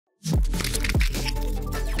Hello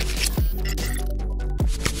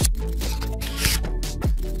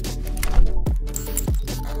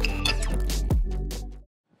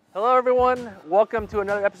everyone, welcome to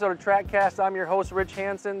another episode of Trackcast. I'm your host, Rich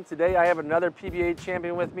Hanson. Today I have another PBA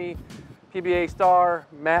champion with me, PBA star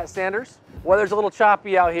Matt Sanders. Weather's a little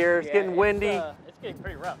choppy out here, it's getting windy. It's getting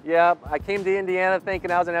pretty rough. Yeah, I came to Indiana thinking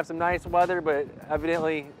I was gonna have some nice weather, but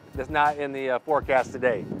evidently that's not in the forecast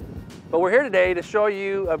today. But we're here today to show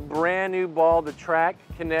you a brand new ball, the Track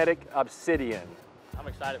Kinetic Obsidian. I'm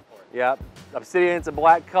excited for it. Yep, Obsidian's a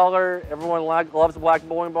black color. Everyone loves black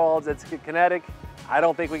bowling balls. It's kinetic. I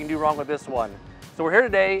don't think we can do wrong with this one. So we're here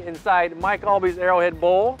today inside Mike Alby's Arrowhead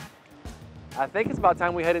Bowl. I think it's about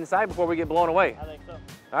time we head inside before we get blown away. I think so.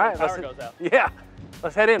 All right, the power goes out. Yeah,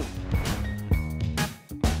 let's head in.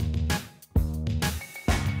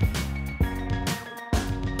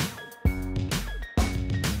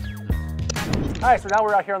 All right, so now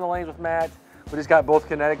we're out here on the lanes with Matt. We just got both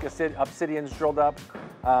Kinetic Obsidians drilled up.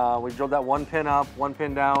 We drilled that one pin up, one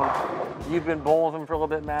pin down. You've been bowling with them for a little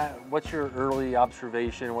bit, Matt. What's your early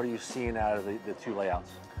observation? What are you seeing out of the two layouts?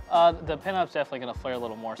 The pin-up's definitely going to flare a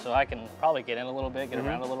little more, so I can probably get in a little bit, get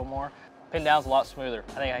around a little more. Pin down's a lot smoother.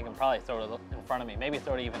 I think I can probably throw it in front of me, maybe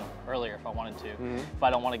throw it even earlier if I wanted to. If I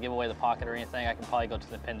don't want to give away the pocket or anything, I can probably go to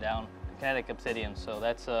the pin down. Kinetic Obsidian, so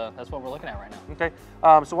that's what we're looking at right now. Okay,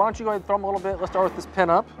 so why don't you go ahead and throw them a little bit. Let's start with this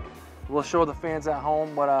pin up. We'll show the fans at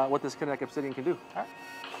home what this Kinetic Obsidian can do. All right.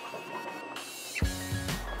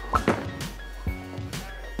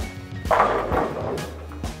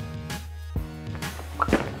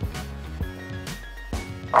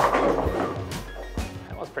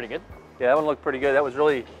 That was pretty good. Yeah, that one looked pretty good. That was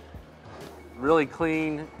really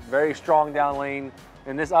clean, very strong down lane.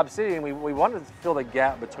 And this Obsidian, we wanted to fill the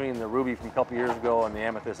gap between the Ruby from a couple years ago and the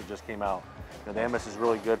Amethyst that just came out. You know, the Amethyst is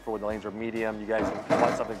really good for when the lanes are medium. You guys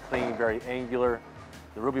want something clean, very angular.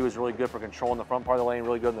 The Ruby was really good for controlling the front part of the lane,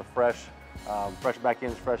 really good in the fresh back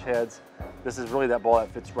ends, fresh heads. This is really that ball that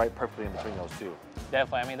fits right perfectly in between those two.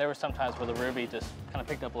 Definitely. I mean, there were some times where the Ruby just kind of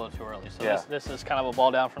picked up a little too early. So yeah. this is kind of a ball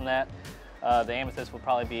down from that. The Amethyst will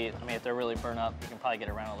probably be, I mean, if they're really burnt up, you can probably get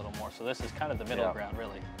around a little more. So this is kind of the middle ground,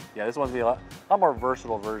 really. Yeah, this one's be a lot more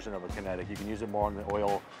versatile version of a Kinetic. You can use it more on the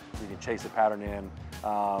oil. You can chase the pattern in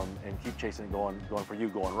and keep chasing it going for you,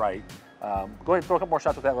 going right. Go ahead and throw a couple more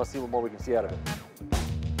shots with that. Let's see what more we can see out of it.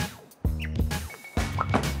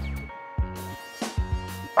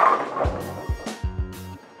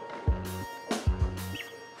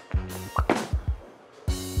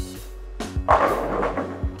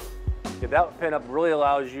 That pin up really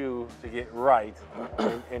allows you to get right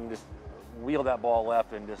and just wheel that ball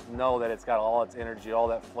left and just know that it's got all its energy, all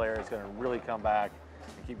that flair. It's going to really come back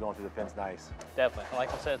and keep going through the pins nice. Definitely.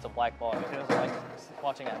 Like I said, it's a black ball. It feels like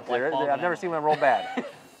watching a black ball. I've never seen one roll bad.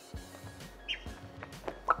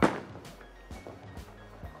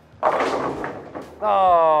 Oh.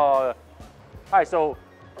 All right, so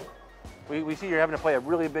we see you're having to play a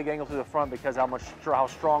really big angle through the front because how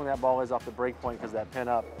strong that ball is off the break point because of that pin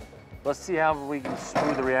up. Let's see how we can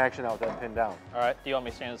smooth the reaction out with that pin down. All right, do you want me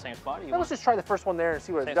to stand in the same spot? Let's just try the first one there and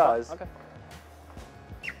see what it does. Spot? Okay.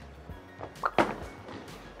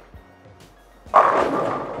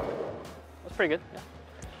 That's pretty good. Yeah.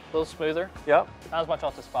 A little smoother. Yep. Not as much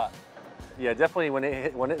off the spot. Yeah, definitely when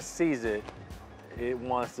it sees it, it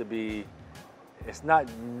wants to be. It's not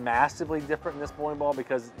massively different in this bowling ball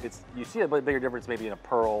because you see a bigger difference maybe in a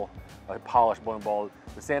pearl, a polished bowling ball.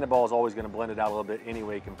 The sanded ball is always going to blend it out a little bit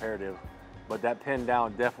anyway, comparative. But that pin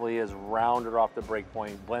down definitely is rounder off the break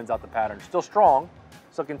point, blends out the pattern. Still strong,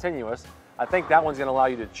 still continuous. I think that one's going to allow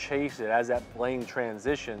you to chase it as that lane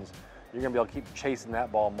transitions. You're going to be able to keep chasing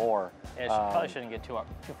that ball more. Yeah, it probably shouldn't get too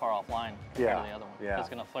far offline compared to the other one. Yeah. It's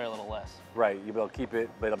going to flare a little less. Right, you'll be able to keep it,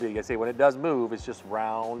 but it'll be, like I say, when it does move, it's just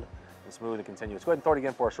round and smooth and continuous. Go ahead and throw it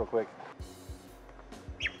again for us real quick.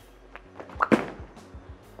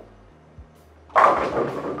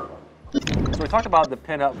 So we talked about the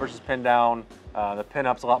pin up versus pin down. The pin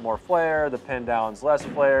up's a lot more flare, the pin down's less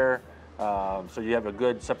flare. So you have a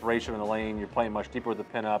good separation in the lane. You're playing much deeper with the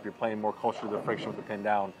pin up. You're playing more closer to the friction with the pin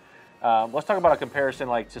down. Let's talk about a comparison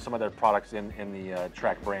like to some other products in the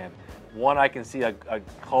Track brand. One I can see a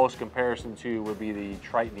close comparison to would be the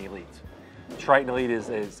Triton Elite. Triton Elite is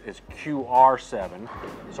QR7,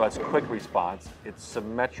 so it's quick response. It's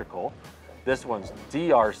symmetrical. This one's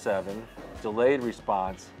DR7, delayed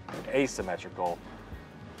response, asymmetrical.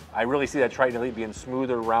 I really see that Triton Elite being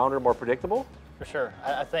smoother, rounder, more predictable. For sure.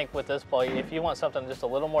 I think with this ball, if you want something just a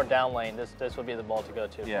little more down lane, this would be the ball to go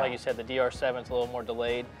to. Yeah. Like you said, the DR7 is a little more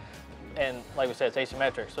delayed, and like we said, it's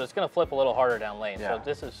asymmetric, so it's going to flip a little harder down lane. Yeah. So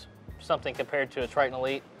this is something compared to a Triton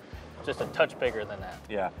Elite. just a touch bigger than that.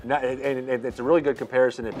 Yeah, and it's a really good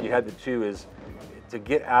comparison if you had the two, is to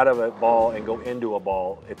get out of a ball and go into a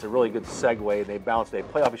ball. It's a really good segue. They bounce, they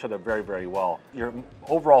play off each other very, very well. Your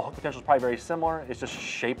overall hook potential is probably very similar. It's just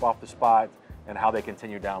shape off the spot and how they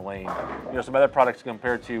continue down lane. You know, some other products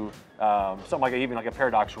compared to something like even like a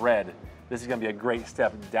Paradox Red. This is going to be a great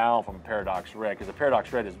step down from Paradox Red, because the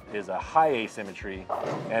Paradox Red is a high asymmetry,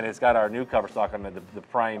 and it's got our new cover stock on the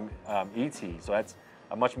Prime ET, so that's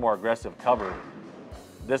a much more aggressive cover.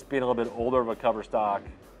 This being a little bit older of a cover stock,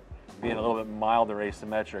 being a little bit milder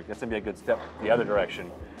asymmetric, that's going to be a good step the other direction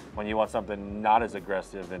when you want something not as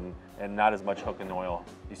aggressive and not as much hook and oil.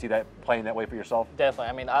 You see that playing that way for yourself? Definitely.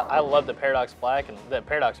 I mean, I love the Paradox Black and the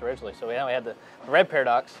Paradox originally. So we had the Red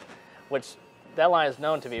Paradox, which that line is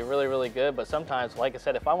known to be really, really good. But sometimes, like I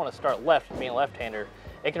said, if I want to start left, being a left-hander,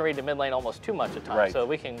 it can read the mid lane almost too much at times. Right. So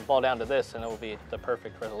we can ball down to this, and it will be the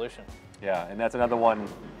perfect resolution. Yeah, and that's another one.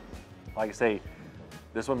 Like I say,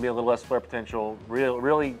 this one be a little less flare potential.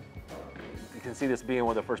 Really, you can see this being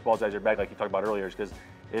one of the first balls out of your bag, like you talked about earlier, because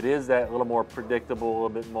it is that little more predictable, a little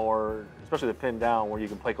bit more, especially the pin down, where you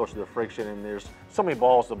can play closer to the friction, and there's so many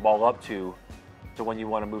balls to ball up to when you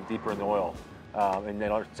want to move deeper in the oil. And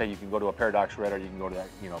then I'll say you can go to a Paradox Red, or you can go to that,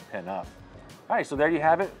 pin up. All right, so there you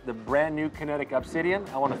have it, the brand new Kinetic Obsidian.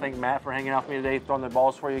 I want to thank Matt for hanging out with me today, throwing the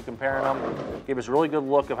balls for you, comparing them. Gave us a really good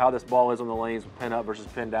look of how this ball is on the lanes with pin up versus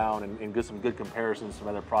pin down, and get some good comparisons to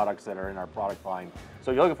other products that are in our product line.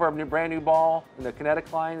 So you're looking for a brand new ball in the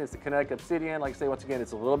Kinetic line. It's the Kinetic Obsidian. Like I say, once again,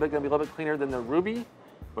 it's going to be a little bit cleaner than the Ruby,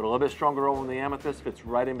 but a little bit stronger over the Amethyst. Fits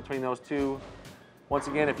right in between those two. Once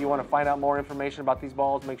again, if you want to find out more information about these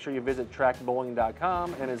balls, make sure you visit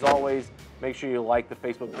trackbowling.com. And as always, make sure you like the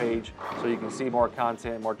Facebook page so you can see more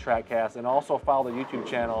content, more Trackcast, and also follow the YouTube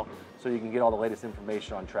channel so you can get all the latest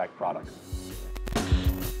information on track products.